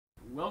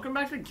Welcome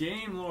back to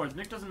Game Lords.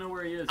 Nick doesn't know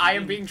where he is. I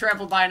am being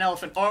trampled by an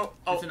elephant. Oh.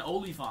 It's an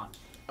Oiliphant.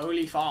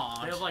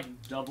 Oiliphant. They have like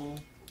double,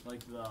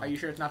 like the... Are you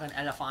sure it's not an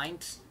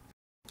elephant?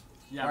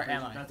 Yeah, Where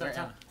am I?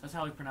 That's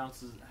how he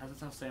pronounces...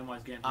 That's how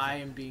Samwise Gamgee... I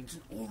am being... It's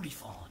an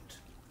Oiliphant.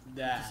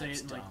 That's say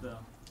it in, dumb. like the...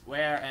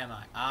 Where am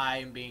I? I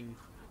am being...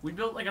 We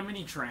built like a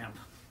mini tramp.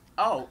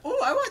 Oh.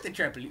 Oh, I want the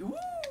trampoline. Ooh,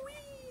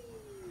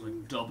 wee.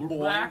 Like double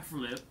Boing.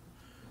 backflip.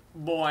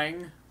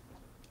 Boing.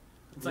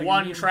 It's like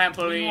one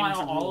trampoline.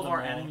 Meanwhile, all of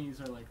our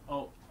enemies are like,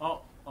 I'm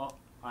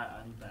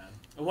bad.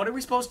 What are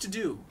we supposed to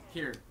do?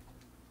 Here,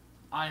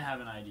 I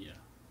have an idea.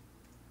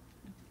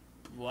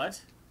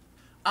 What?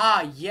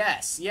 Ah,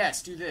 yes,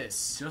 do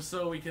this. Just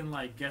so we can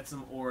like get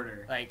some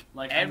order. Like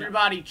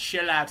everybody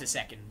chill out a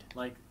second.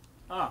 Let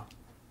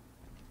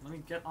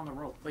me get on the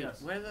rope. Wait,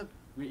 yes. where the...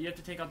 You have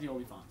to take out the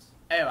Oiliphants.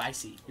 Oh, I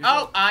see.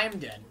 Here's I am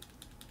dead.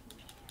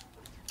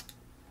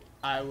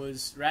 I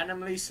was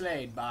randomly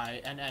slayed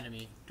by an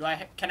enemy.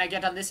 Can I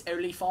get on this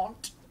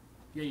Oiliphant?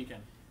 Yeah, you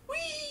can.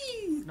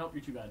 Whee! Nope,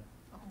 you're too bad.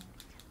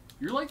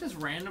 You're like this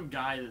random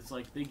guy that's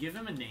like, they give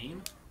him a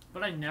name,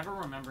 but I never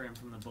remember him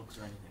from the books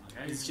or anything.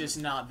 Like, It's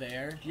just not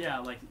there. Yeah,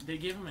 like, they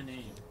gave him a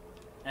name.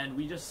 And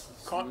we just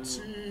slew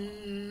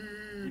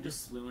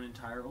an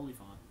entire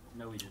Oiliphant.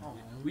 No, we didn't.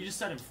 We just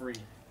set him free.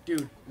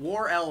 Dude,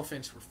 war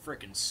elephants were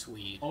freaking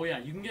sweet. Oh yeah,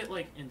 you can get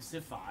like in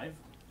Civ 5.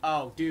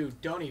 Oh,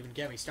 dude, don't even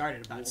get me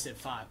started about Civ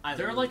 5.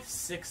 There are like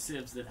 6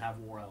 civs that have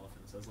war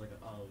elephants. As like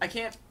I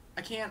can't.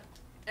 I got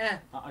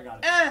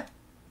it.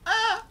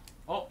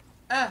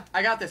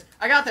 I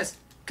got this.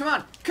 Come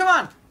on.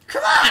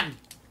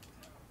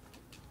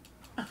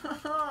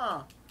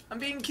 I'm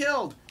being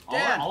killed.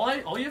 Dan. All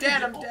you have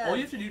Dan, to I'm do, dead. all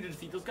you have to do to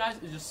defeat those guys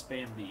is just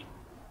spam B.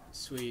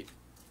 Sweet.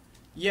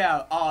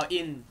 Yeah,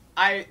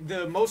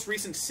 the most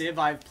recent Civ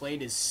I've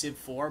played is Civ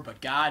 4,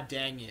 but god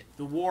dang it.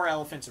 The war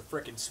elephants are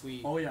freaking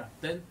sweet. Oh yeah.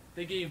 Then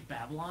they gave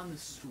Babylon the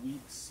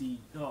sweet siege.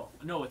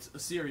 No, it's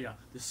Assyria,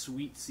 the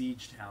sweet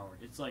siege tower.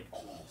 It's like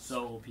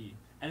so OP.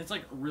 And it's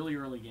like really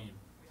early game.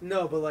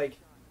 No, but like,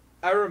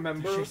 I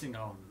remember... They're chasing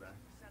on the back.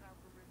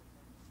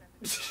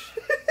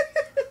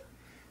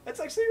 That's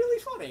actually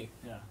really funny.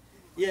 Yeah.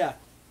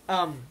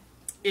 Yeah.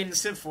 In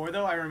Civ 4,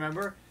 though, I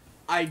remember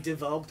I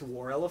developed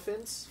war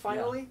elephants,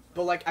 finally. Yeah.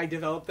 But, like, I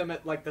developed them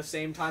at, like, the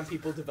same time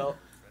people developed...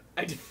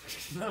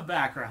 The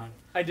background.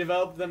 I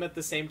developed them at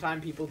the same time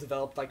people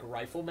developed, like,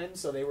 riflemen,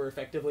 so they were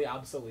effectively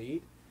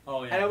obsolete.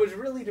 Oh, yeah. And I was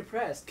really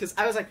depressed, because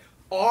I was like,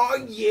 oh,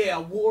 yeah,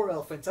 war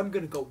elephants, I'm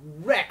gonna go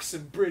wreck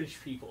some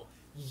British people.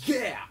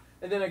 Yeah!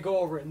 And then I go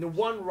over, and the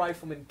one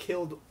rifleman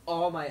killed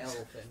all my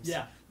elephants.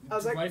 Yeah. I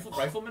was like,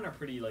 riflemen are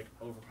pretty like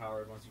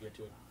overpowered once you get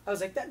to it. I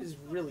was like, that is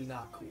really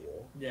not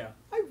cool. Yeah.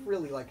 I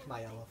really liked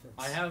my elephants.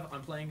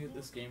 I'm playing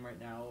this game right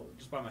now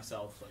just by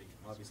myself, like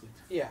obviously.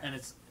 Yeah. And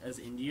it's as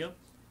India,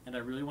 and I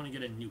really want to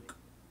get a nuke,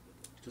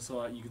 just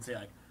so you can say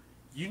like,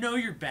 you know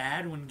you're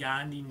bad when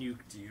Gandhi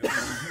nuked you.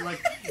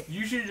 Like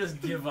you should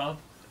just give up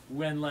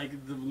when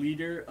like the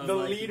leader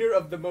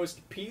of the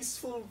most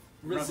peaceful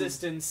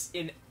resistance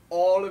in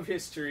all of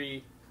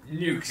history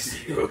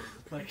nukes you.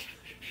 Like.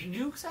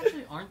 Nukes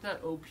actually aren't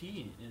that OP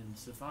in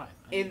Civ 5.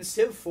 In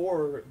Civ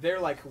 4,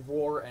 they're like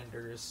war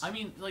enders. I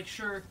mean, like,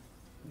 sure,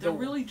 they're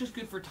really just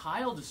good for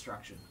tile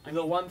destruction.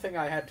 The one thing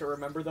I had to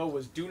remember, though,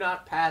 was do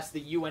not pass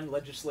the UN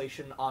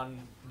legislation on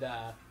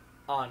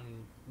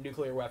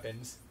nuclear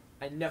weapons.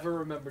 I never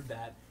remembered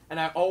that. And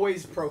I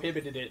always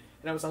prohibited it.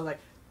 And I was always like,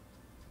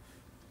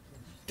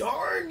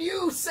 darn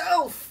you,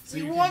 self! So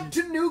you want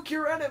to nuke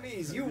your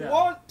enemies! You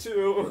want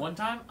to! One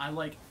time, I,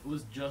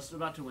 was just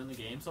about to win the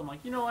game, so I'm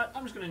like, you know what?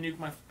 I'm just gonna nuke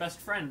my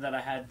best friend that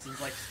I had since,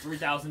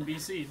 3000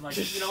 BC.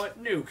 Like, you know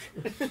what? Nuke.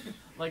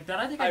 Like, that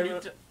I think I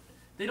nuked...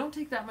 They don't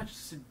take that much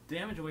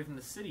damage away from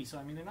the city, so,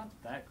 I mean, they're not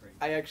that great.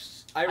 I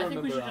remember...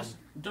 think we should just...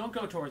 Don't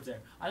go towards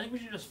there. I think we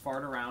should just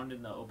fart around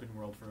in the open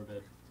world for a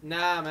bit.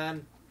 Nah,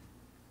 man.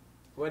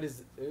 What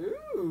is...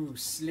 Ooh,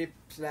 slip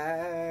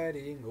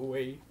sliding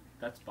away.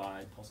 That's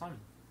by Paul Simon.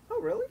 Oh,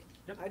 really?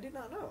 Yep. I did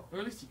not know. Or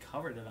at least he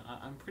covered it.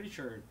 I'm pretty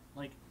sure,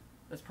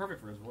 that's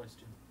perfect for his voice,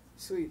 too.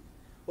 Sweet.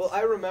 Well,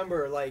 I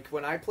remember,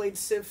 when I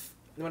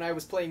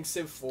was playing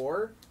Civ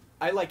 4,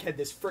 I, had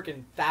this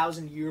frickin'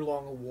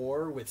 1,000-year-long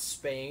war with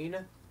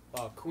Spain.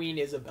 Queen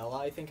Isabella,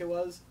 I think it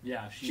was.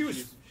 Yeah, she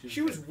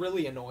was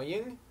really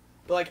annoying.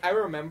 But, I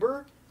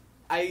remember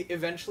I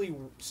eventually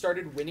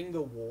started winning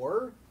the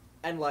war,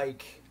 and,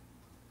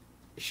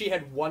 she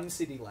had one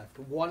city left.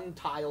 One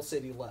tile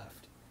city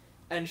left.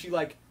 And she,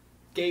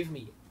 gave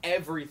me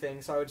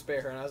everything so I would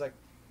spare her, and I was like,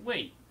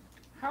 wait,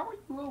 how are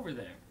you over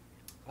there?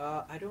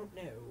 I don't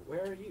know.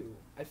 Where are you?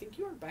 I think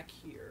you are back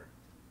here.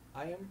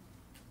 I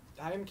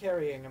am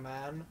carrying a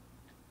man.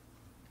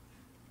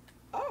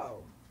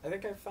 Oh, I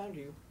think I found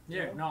you.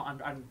 Yeah, no,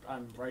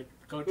 I'm right.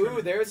 Go.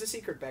 Ooh, there's a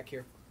secret back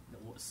here. No,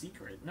 what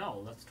secret?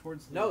 No, that's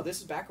towards. No,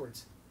 this is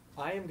backwards.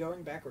 I am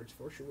going backwards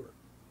for sure.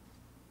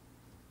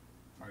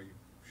 Are you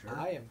sure?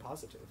 I am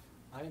positive.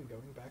 I am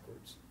going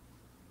backwards.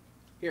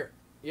 Here.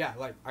 Yeah,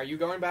 are you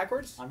going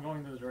backwards? I'm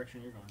going to the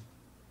direction you're going.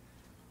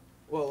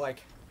 Well,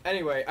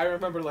 anyway, I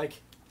remember,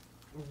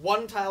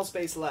 1 tile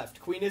space left.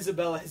 Queen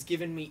Isabella has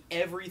given me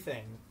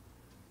everything.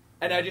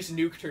 And I just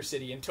nuked her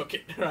city and took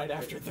it right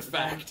after the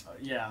fact.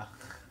 Yeah.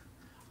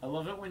 I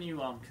love it when you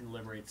can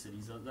liberate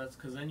cities. That's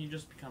because then you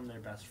just become their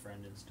best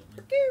friend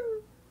instantly.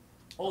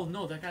 Oh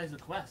no, that guy's a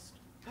quest.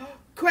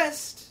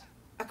 Quest!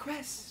 A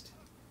quest!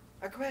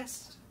 A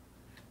quest!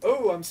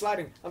 Oh, I'm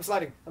sliding. I'm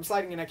sliding. I'm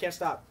sliding and I can't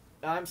stop.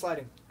 I'm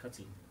sliding.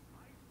 Cutscene.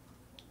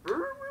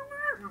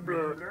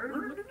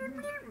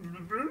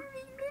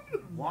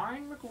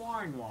 Wine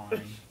McWine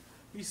wine.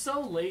 He's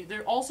so late.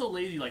 They're also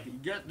lazy.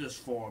 Like, get this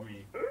for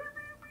me.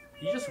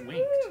 He just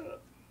winked.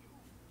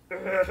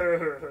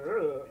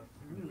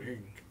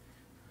 Wink.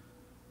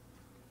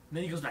 And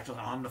then he goes back to,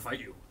 I'm gonna fight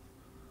you.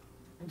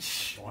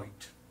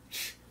 Fight.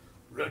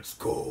 Let's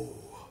go.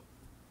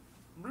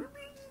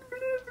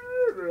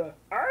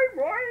 I'm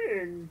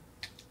whining.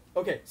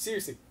 Okay,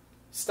 seriously.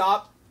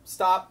 Stop.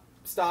 Stop.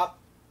 Stop.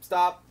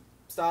 Stop.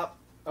 Stop.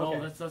 Okay.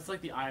 Oh, that's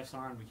like the Eye of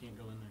Sauron. We can't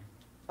go in there.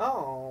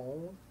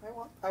 Oh,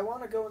 I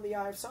want to go in the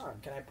Eye of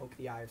Sauron. Can I poke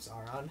the Eye of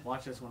Sauron?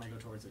 Watch this when I go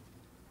towards it.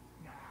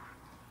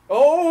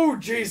 Oh,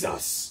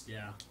 Jesus!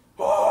 Yeah.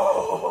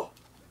 Oh!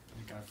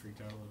 I got freaked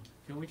out a little.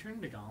 Can we turn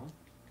into Gollum?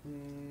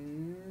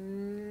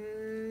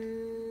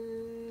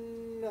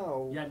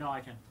 No. Yeah, no, I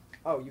can.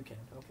 Oh, you can.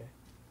 Okay.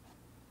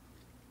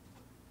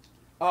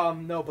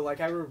 No, but like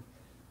oh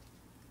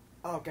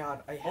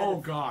God, I had. Oh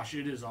gosh,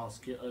 it is all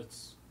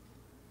it's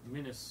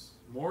Minas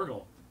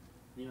Morgul.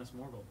 Minas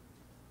Morgul.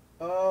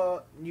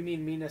 You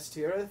mean Minas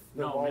Tirith,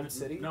 the walled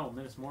city? No,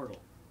 Minas Morgul.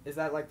 Is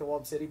that like the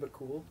walled city but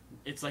cool?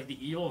 It's like the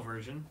evil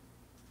version.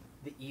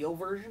 The eel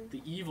version?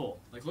 The evil.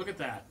 Like, look at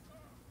that.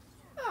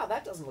 Ah,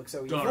 that doesn't look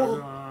so evil.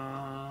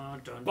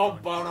 Dun, dun,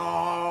 dun,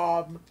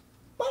 dun.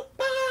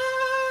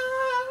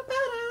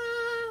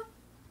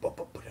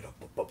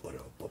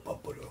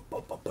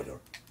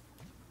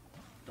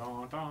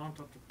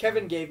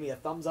 Kevin gave me a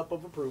thumbs up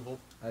of approval.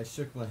 I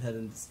shook my head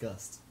in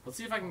disgust. Let's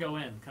see if I can go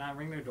in. Can I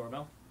ring their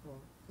doorbell?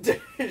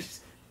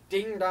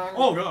 Ding dong.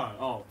 Oh god.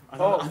 Oh.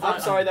 I'm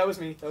sorry. That was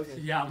me. That was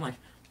me. Yeah, I'm like,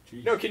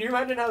 geez. No, can you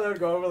imagine how that would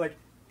go over? Like,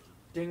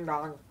 ding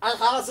dong. I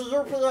have the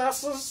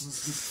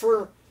UPSs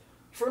for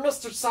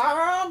Mr.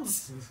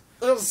 Sarons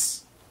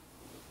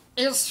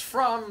is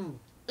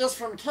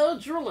from K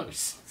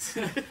Jewelers.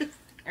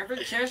 Every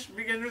kiss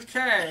begins with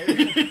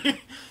K.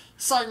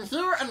 Sign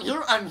here and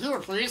here and here,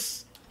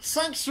 please.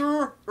 Thanks,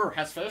 sir. Or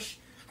has fish.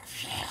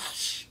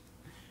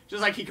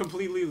 Just like he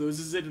completely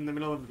loses it in the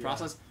middle of the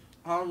process.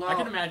 Oh no! I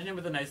can imagine him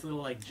with a nice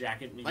little like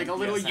jacket, and Like a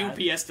little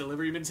UPS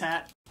deliveryman's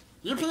hat.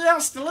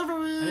 UPS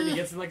delivery. And then he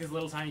gets in like his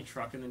little tiny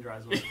truck and then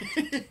drives away.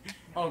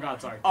 Oh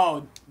god, sorry.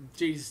 Oh,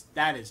 jeez,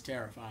 that is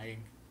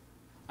terrifying.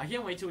 I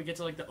can't wait till we get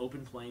to like the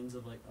open plains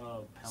of like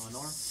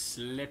Pelennor.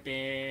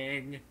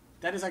 Slipping.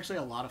 That is actually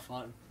a lot of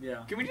fun.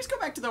 Yeah. Can we just go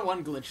back to the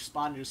one glitch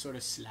spot and just sort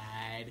of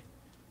slide?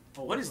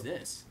 Oh, What is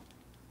this?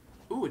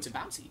 Ooh, it's a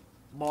bouncy.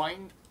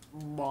 Boing,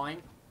 boing.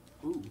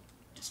 Ooh,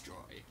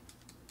 destroy.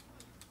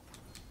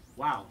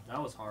 Wow,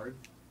 that was hard.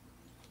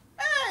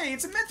 Hey,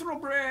 it's a mithril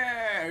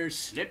brush.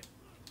 Slip,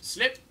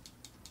 slip.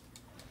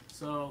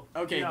 So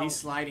Okay, you know, these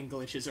sliding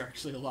glitches are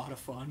actually a lot of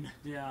fun.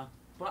 Yeah,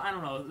 but I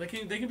don't know. They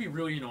can be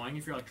really annoying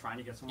if you're like trying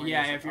to get somewhere.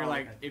 Yeah, and if you're oh,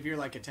 like okay. if you're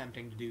like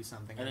attempting to do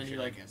something, And I'm then you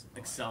sure like it gets annoying.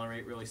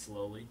 accelerate really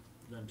slowly.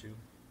 Then too.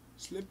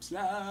 Slip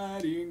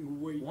sliding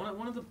away.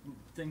 One of the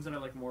things that I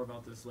like more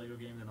about this Lego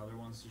game than other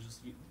ones is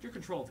just your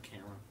control of the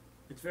camera.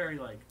 It's very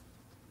like.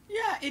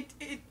 Yeah,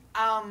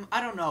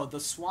 I don't know. The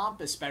swamp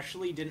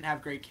especially didn't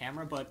have great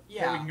camera, but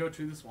Yeah, yeah. we can go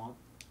to the swamp.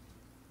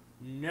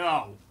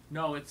 No.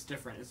 No, it's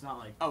different. It's not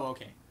like Oh,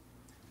 okay.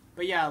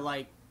 But yeah,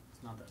 like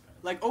it's not that bad.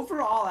 like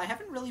overall, I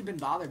haven't really been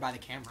bothered by the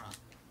camera.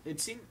 It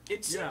seems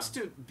Yeah.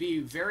 to be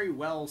very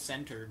well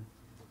centered.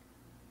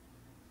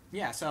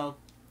 Yeah, so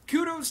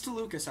kudos to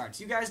LucasArts.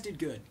 You guys did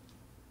good.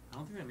 I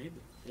don't think they made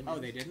them. Oh,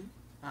 they didn't?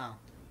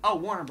 Oh,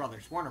 Warner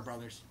Brothers. Warner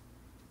Brothers.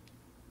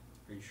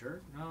 Are you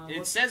sure? No.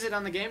 It says it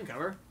on the game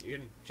cover. You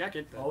can check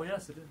it. But... Oh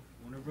yes, it is.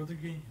 Warner Brother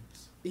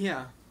Games.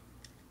 Yeah.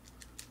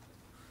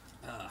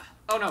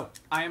 Oh no!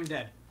 I am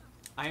dead.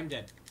 I am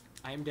dead.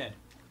 I am dead.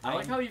 I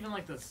like how even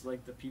like this,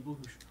 like the people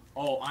who.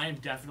 Oh, I am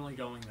definitely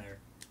going there.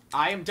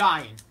 I am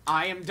dying.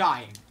 I am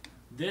dying.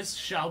 This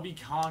shall be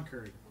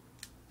conquered.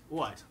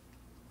 What?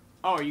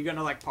 Oh, are you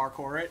gonna like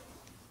parkour it?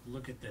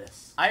 Look at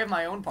this. I have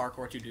my own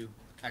parkour to do,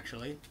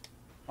 actually.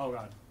 Oh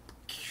god.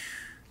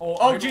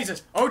 Oh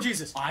Jesus! Oh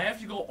Jesus! I have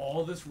to go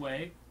all this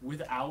way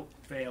without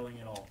failing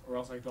at all, or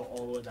else I go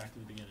all the way back to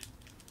the beginning.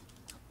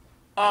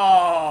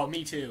 Oh,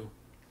 me too.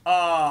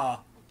 Oh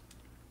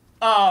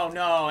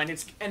no! And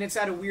it's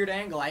at a weird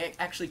angle. I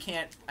actually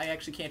can't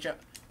jump.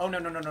 Oh no!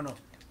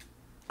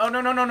 Oh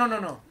no!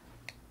 No!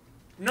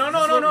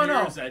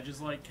 Mirror's Edge is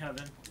like,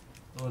 Kevin.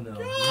 Oh no,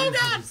 Oh,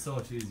 this God! is so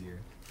much easier.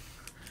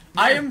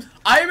 I am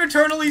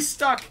eternally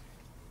stuck.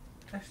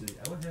 Actually,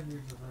 I would have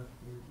yours about.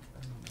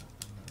 I don't know.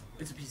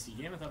 It's a PC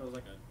game. I thought it was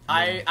like a.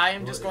 I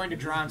am Well, just going to it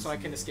is drown so I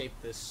easy, can though. escape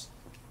this.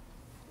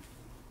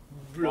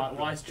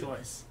 Wise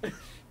choice.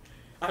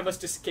 I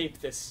must escape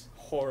this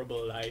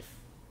horrible life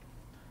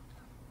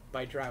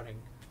by drowning.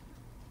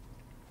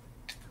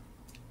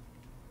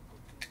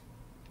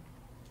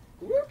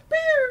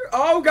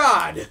 Oh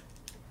God!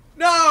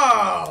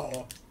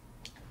 No!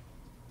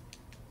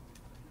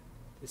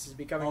 This is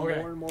becoming Okay.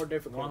 more and more We're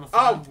difficult. on the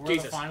Oh, we're on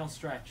Jesus. the final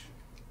stretch.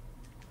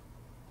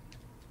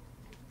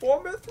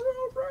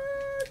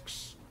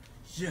 Rex!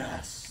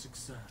 Yes,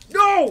 success.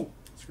 No!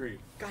 Screw you.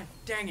 God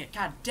dang it!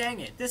 God dang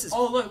it! This is.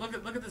 Oh, look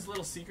at this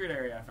little secret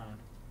area I found.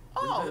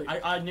 Oh.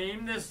 I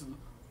named this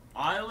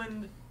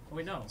island. Oh,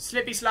 wait, no.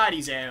 Slippy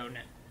Slidey Zone.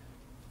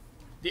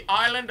 The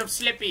island of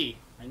Slippy.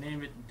 I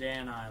named it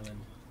Dan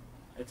Island.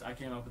 I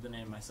came up with the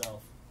name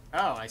myself.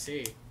 Oh, I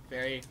see.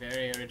 Very,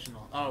 very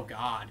original. Oh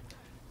God,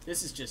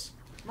 this is just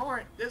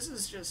more. This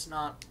is just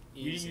not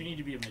You easy. need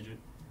to be a midget.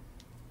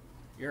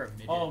 You're a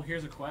midget. Oh,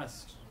 here's a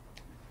quest.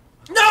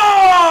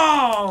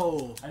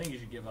 No! I think you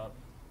should give up.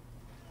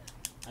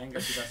 I think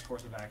that's the best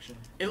course of action.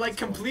 It like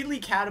Let's go. completely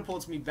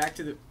catapults me back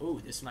to the. Oh,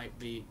 this might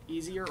be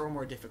easier or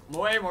more difficult.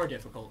 Way more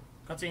difficult.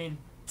 Cutscene.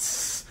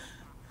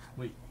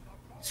 Wait.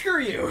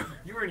 Screw you!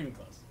 You weren't even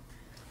close.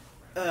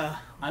 Well,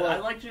 I'd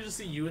like to just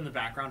see you in the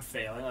background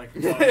failing. Like,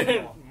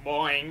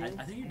 boing.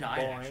 I think you died,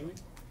 Boing. actually.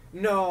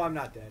 No, I'm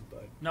not dead,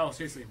 but... No,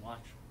 seriously,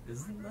 watch.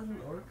 Isn't that an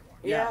orc?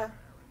 Yeah.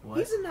 What?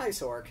 He's a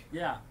nice orc.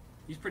 Yeah,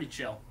 he's pretty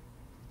chill.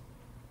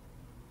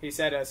 He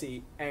said as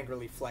he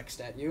angrily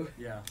flexed at you.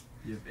 Yeah.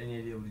 Do you have any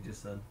idea what he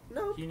just said?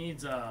 No. He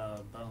needs a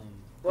bone.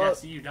 Well- Yeah,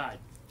 see, you died.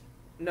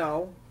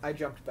 No, I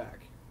jumped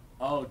back.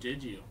 Oh,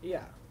 did you?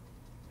 Yeah.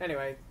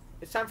 Anyway,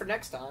 it's time for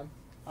next time.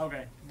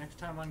 Okay, next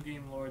time on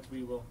Game Lords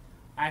we will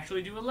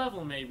actually do a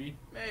level, maybe.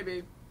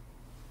 Maybe.